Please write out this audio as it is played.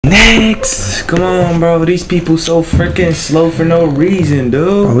Next! Come on, bro. These people so freaking slow for no reason,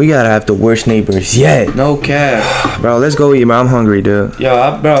 dude. Bro, we gotta have the worst neighbors yet. No cap. Bro, let's go eat, bro. I'm hungry, dude.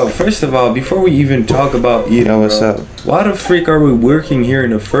 Yo, bro, first of all, before we even talk about eating, Yo, what's bro, up? why the freak are we working here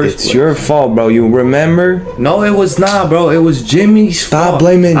in the first place? It's your fault, bro. You remember? No, it was not, bro. It was Jimmy's fault. Stop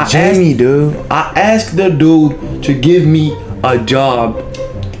blaming Jimmy, dude. I asked the dude to give me a job.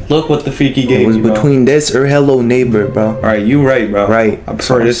 Look what the freak he gave me, It was between this or Hello Neighbor, bro. Alright, you right, bro. Right. I'm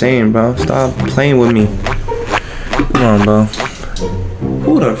sorry to saying, bro. Stop playing with me. Come on, bro.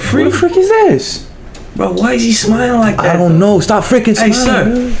 Who the freak? Who the frick is this? Bro, why is he smiling like that? I don't know. Stop freaking Hey,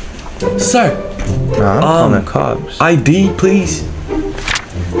 smiling. sir. Nah, I'm calling the cops. ID, please.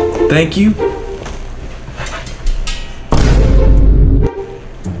 Thank you.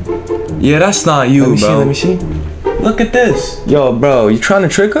 Yeah, that's not you, Let me see. Look at this. Yo, bro, you trying to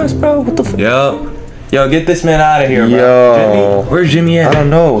trick us, bro? What the fuck? Yo, get this man out of here, bro. Yo. Jimmy, where's Jimmy at? I don't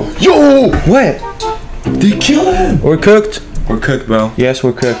know. Yo! What? They killed him. We're cooked? We're cooked, bro. Yes,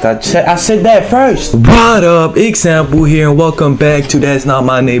 we're cooked. I said that first. What up? Example here, and welcome back to That's Not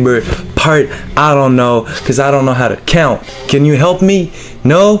My Neighbor part I don't know, because I don't know how to count. Can you help me?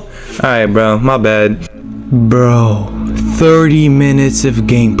 No? Alright, bro. My bad. Bro, 30 minutes of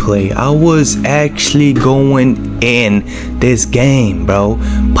gameplay. I was actually going in this game, bro.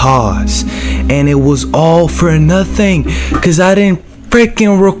 Pause. And it was all for nothing, because I didn't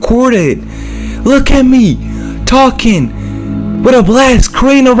freaking record it. Look at me, talking with a black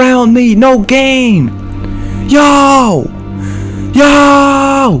screen around me. No game. Yo!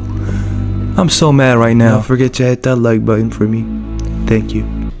 I'm so mad right now. Don't forget to hit that like button for me. Thank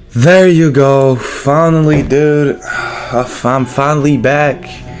you. There you go. Finally, dude. I'm finally back.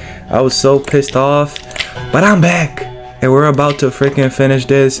 I was so pissed off, but I'm back. And we're about to freaking finish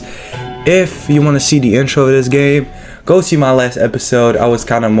this. If you want to see the intro of this game, go see my last episode. I was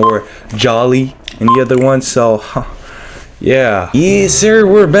kind of more jolly in the other one, so yeah. Yes, sir.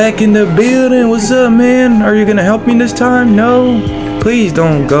 We're back in the building. What's up, man? Are you gonna help me this time? No? Please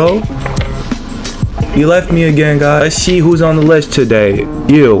don't go. You left me again, guys. Let's see who's on the list today.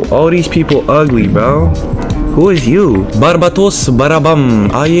 You. All these people ugly, bro. Who is you? Barbatos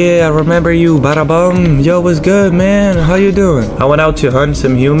Barabam. Oh yeah, I remember you, Barabam. Yo, what's good, man? How you doing? I went out to hunt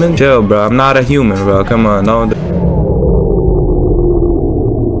some humans. Chill, bro. I'm not a human, bro. Come on, don't.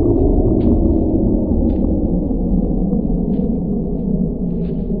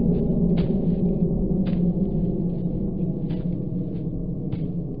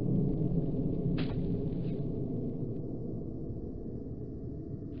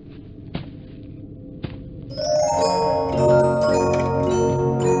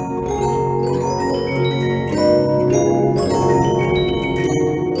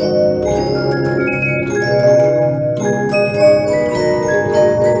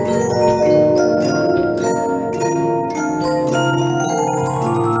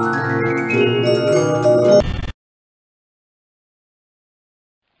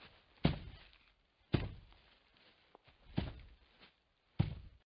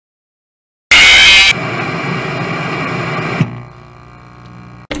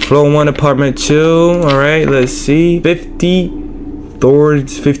 Floor 1, apartment 2. Alright, let's see.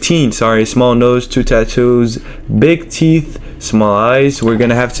 15, sorry. Small nose, 2 tattoos, big teeth, small eyes. We're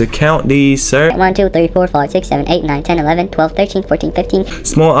gonna have to count these, sir. 1, 2, 3, 4, 5, 6, 7, 8, 9, 10, 11, 12, 13, 14, 15.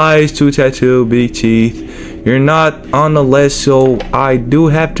 Small eyes, 2 tattoo, big teeth. You're not on the list, so I do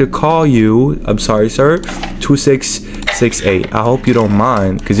have to call you. I'm sorry, sir. 2668. I hope you don't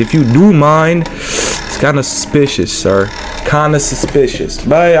mind, because if you do mind, it's kind of suspicious, sir. Kind of suspicious,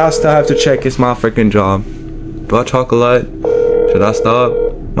 but I still have to check. It's my freaking job. Do I talk a lot? Should I stop?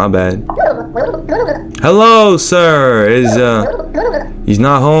 My bad. Hello, sir. He's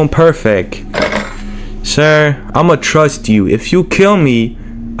not home? Perfect. Sir, I'ma trust you. If you kill me,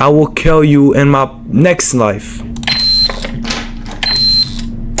 I will kill you in my next life.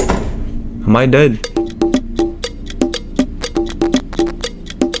 Am I dead?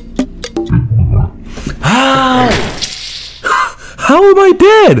 How? How am I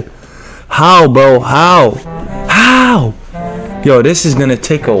dead? How, bro? How? Yo, this is gonna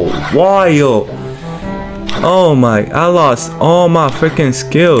take a while. Oh my, I lost all my freaking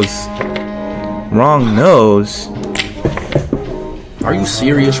skills. Wrong nose. Are you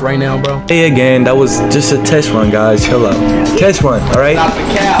serious right now, bro? Hey again, that was just a test run, guys. Chill out. Test run, alright?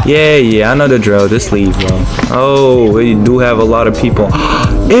 Yeah, I know the drill. Just leave, bro. Oh, we do have a lot of people.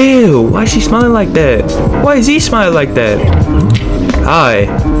 Ew, why is she smiling like that? Why is he smiling like that? Hi.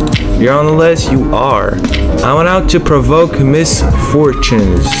 You're on the list? You are. I went out to provoke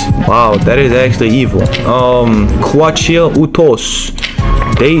misfortunes. Wow, that is actually evil. Quachil Utos.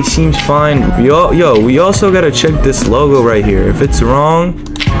 Date seems fine. We also gotta check this logo right here. If it's wrong,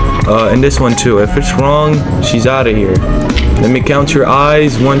 and this one too. If it's wrong, she's out of here. Let me count your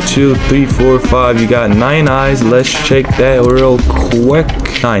eyes. 1, 2, 3, 4, 5. You got 9 eyes. Let's check that real quick.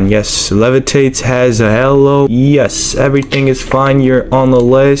 9. Yes. Levitates has a hello. Yes. Everything is fine. You're on the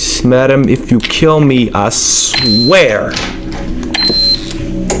list. Madam, if you kill me, I swear.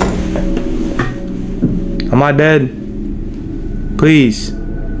 Am I dead? Please.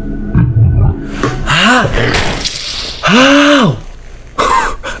 How?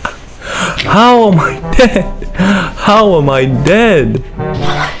 How am I dead? How am I dead?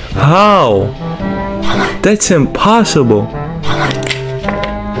 How? That's impossible.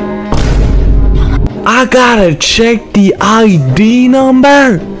 I gotta check the ID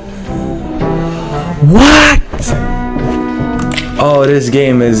number. What? Oh, this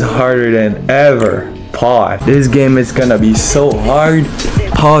game is harder than ever. Pause. This game is gonna be so hard.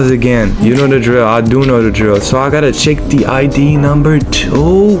 Pause again. You know the drill. I do know the drill. So I gotta check the ID number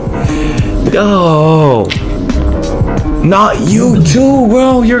too. Oh, not you too,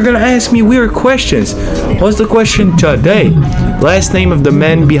 bro. You're gonna ask me weird questions. What's the question today? Last name of the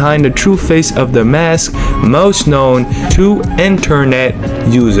man behind the true face of the mask, most known to internet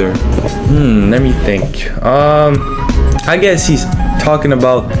user. Let me think. I guess he's talking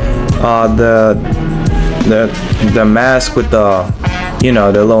about the mask with the, you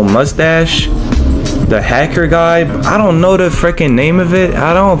know, the little mustache, the hacker guy. I don't know the freaking name of it.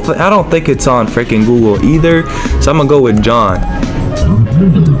 I don't think it's on freaking Google either. So I'm gonna go with John.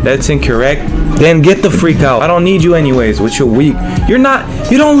 That's incorrect. Then get the freak out. I don't need you anyways. With your weak. You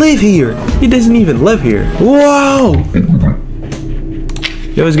don't live here. He doesn't even live here. Whoa.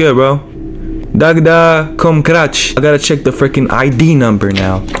 Yo, what's good, bro? Dagda Komkrach. I gotta check the freaking ID number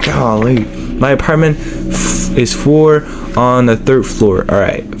now. Golly. My apartment is 4 on the 3rd floor.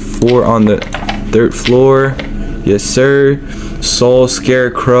 Alright. 4 on the 3rd floor. Yes, sir. Soul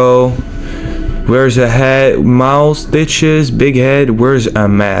Scarecrow. Where's a head? Mouse stitches. Big head. Where's a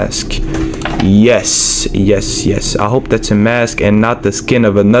mask? Yes. Yes, yes. I hope that's a mask and not the skin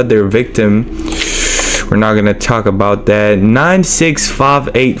of another victim. We're not gonna talk about that.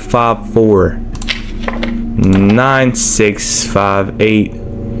 965854.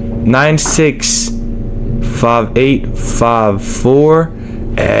 965854.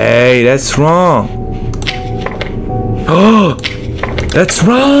 Hey, that's wrong. Oh, that's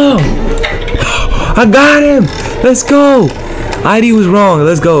wrong. I got him. Let's go. ID was wrong.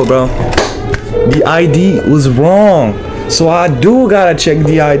 Let's go, bro. The ID was wrong. So I do gotta check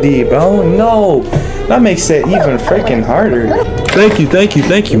the ID, bro. No. That makes it even freaking harder. Thank you, thank you,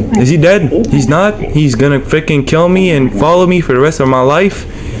 thank you. Is he dead? He's not. He's gonna freaking kill me and follow me for the rest of my life.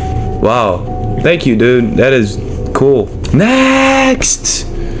 Wow. Thank you, dude. That is cool. Next.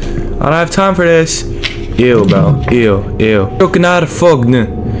 I don't have time for this. Ew, bro. Ew, ew.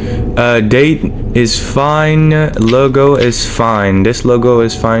 Date is fine. Logo is fine. This logo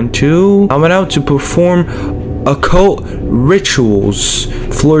is fine too. I went out to perform occult rituals.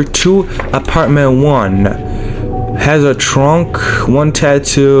 Floor 2, apartment 1. Has a trunk, 1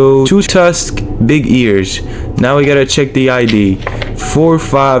 tattoo, 2 tusks, big ears. Now we gotta check the ID.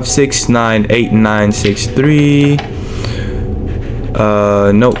 45698963.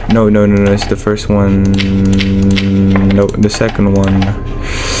 No, it's the first one. No, the second one.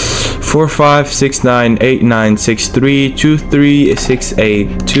 45698963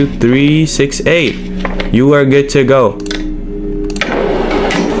 2368 2368. You are good to go.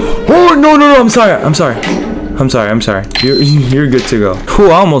 Oh no, I'm sorry. You're good to go.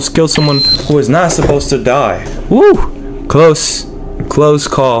 Whew, I almost killed someone who was not supposed to die. Woo! Close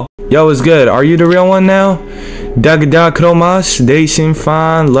call. Yo, what's good? Are you the real one now? Dagda Kromas, they seem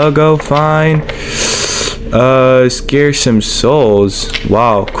fine. Logo fine. Scare some souls.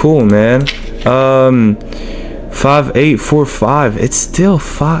 Wow, cool, man. 5845. It's still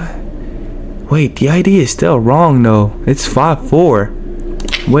 5. Wait, the ID is still wrong though. It's 54.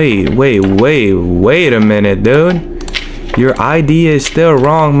 Wait a minute, dude. Your ID is still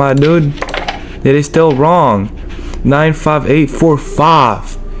wrong, my dude. It is still wrong.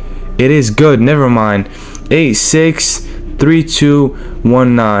 95845. It is good. Never mind.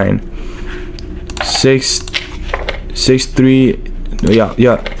 863219. 663. Yeah.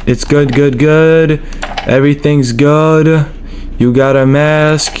 It's good. Everything's good. You got a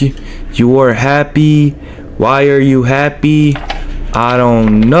mask. You are happy. Why are you happy? I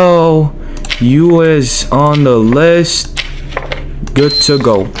don't know. You is on the list. Good to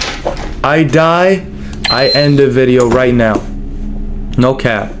go. I die. I end the video right now. No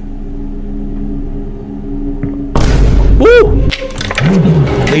cap. Woo!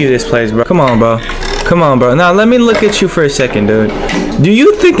 Leave this place, bro. Come on, bro. Come on, bro. Now, let me look at you for a second, dude. Do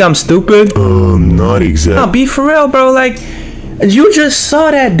you think I'm stupid? Not exactly. No, be for real, bro. Like, you just saw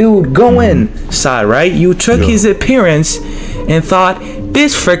that dude go inside, right? You took his appearance and thought,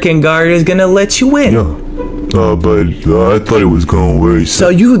 this freaking guard is gonna let you in. Yeah. But I thought it was going way. So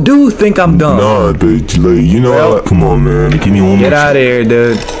you do think I'm dumb? Nah, but like, you know, Well, come on, man. Give me one more. Get out of here,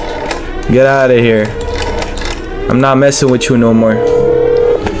 dude. Get out of here. I'm not messing with you no more.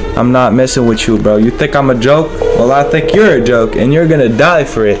 I'm not messing with you, bro. You think I'm a joke? Well, I think you're a joke, and you're gonna die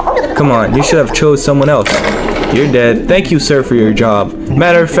for it. Come on, you should have chose someone else. You're dead. Thank you, sir, for your job.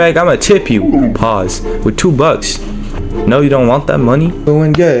 Matter of fact, I'm gonna tip you. Pause. With $2. No, you don't want that money?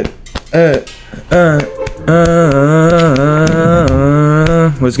 Doing good.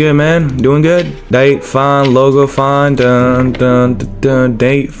 What's good, man? Doing good? Date fine, logo fine, dun dun dun dun.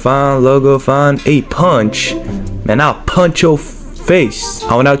 Date fine, logo fine. A punch, man. I'll punch your face.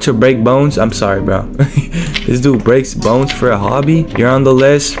 I went out to break bones. I'm sorry, bro. This dude breaks bones for a hobby. You're on the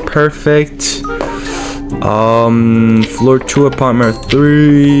list. Perfect. Floor 2, apartment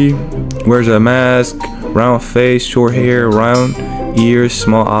 3. Wears a mask. Round face, short hair, round ears,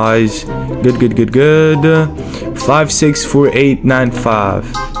 small eyes. Good. 564895.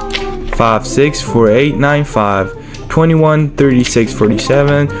 564895.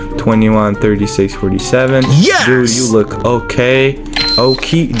 213647. 213647. Yes! Dude, you look okay.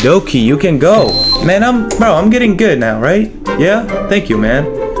 Okie dokie, you can go. Man, I'm getting good now, right? Yeah? Thank you, man.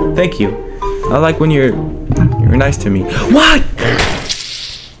 Thank you. I like when you're nice to me. What?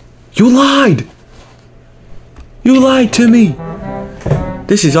 You lied! You lied to me!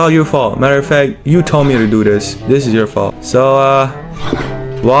 This is all your fault. Matter of fact, you told me to do this. This is your fault. So,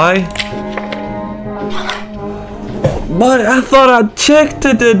 why? But I thought I checked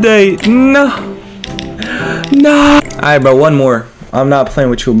it today. No. Alright, bro, one more. I'm not playing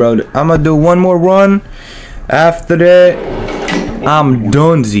with you, bro. I'm gonna do one more run. After that, I'm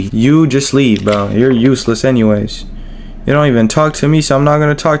donezy. You just leave, bro. You're useless anyways. You don't even talk to me, so I'm not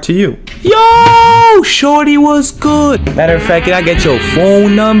gonna talk to you. Yo, shorty was good. Matter of fact, can I get your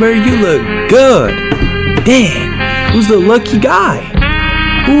phone number? You look good. Dang, who's the lucky guy?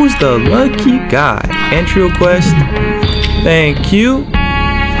 Who's the lucky guy? Entry request. Thank you.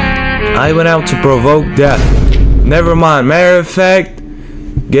 I went out to provoke death. Never mind. Matter of fact,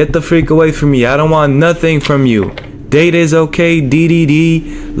 get the freak away from me. I don't want nothing from you. Date is okay.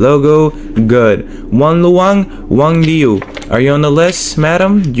 DDD. Logo good. Wan Luang. Wang Liu. Are you on the list,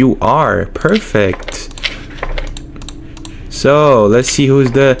 madam? You are. Perfect. So, let's see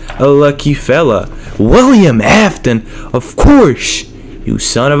who's the lucky fella. William Afton. Of course. You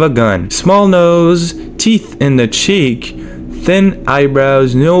son of a gun. Small nose. Teeth in the cheek. Thin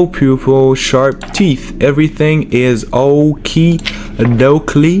eyebrows, no pupil, sharp teeth. Everything is okay.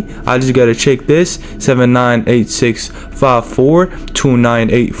 Dokely. I just gotta check this.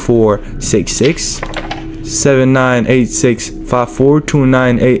 798654298466.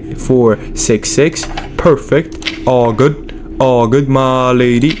 798654298466. Perfect. All good. All good, my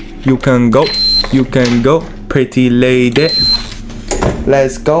lady. You can go. You can go, pretty lady.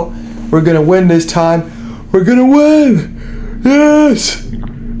 Let's go. We're gonna win this time. We're gonna win. Yes!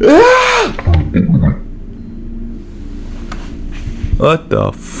 Ah! What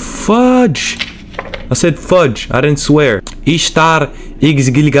the fudge? I said fudge. I didn't swear. Ishtar X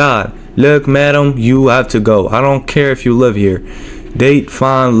Gilgar. Look, madam, you have to go. I don't care if you live here. Date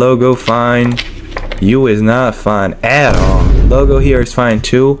fine. Logo fine. You is not fine at all. Logo here is fine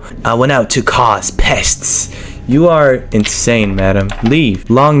too. I went out to cause pests. You are insane, madam. Leave.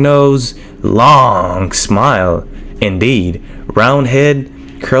 Long nose. Long smile. Indeed. Round head,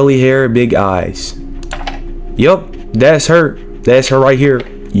 curly hair, big eyes. Yup, that's her. That's her right here.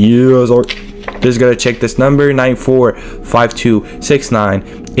 Yes, or just gotta check this number.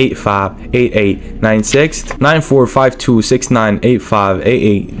 945269858896.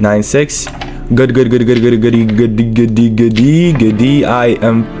 945269858896. Goody. I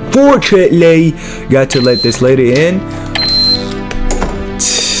unfortunately got to let this lady in.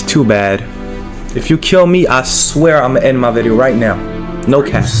 Too bad. If you kill me, I swear I'm gonna end my video right now. No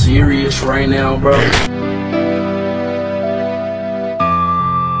cap. Are you serious right now, bro?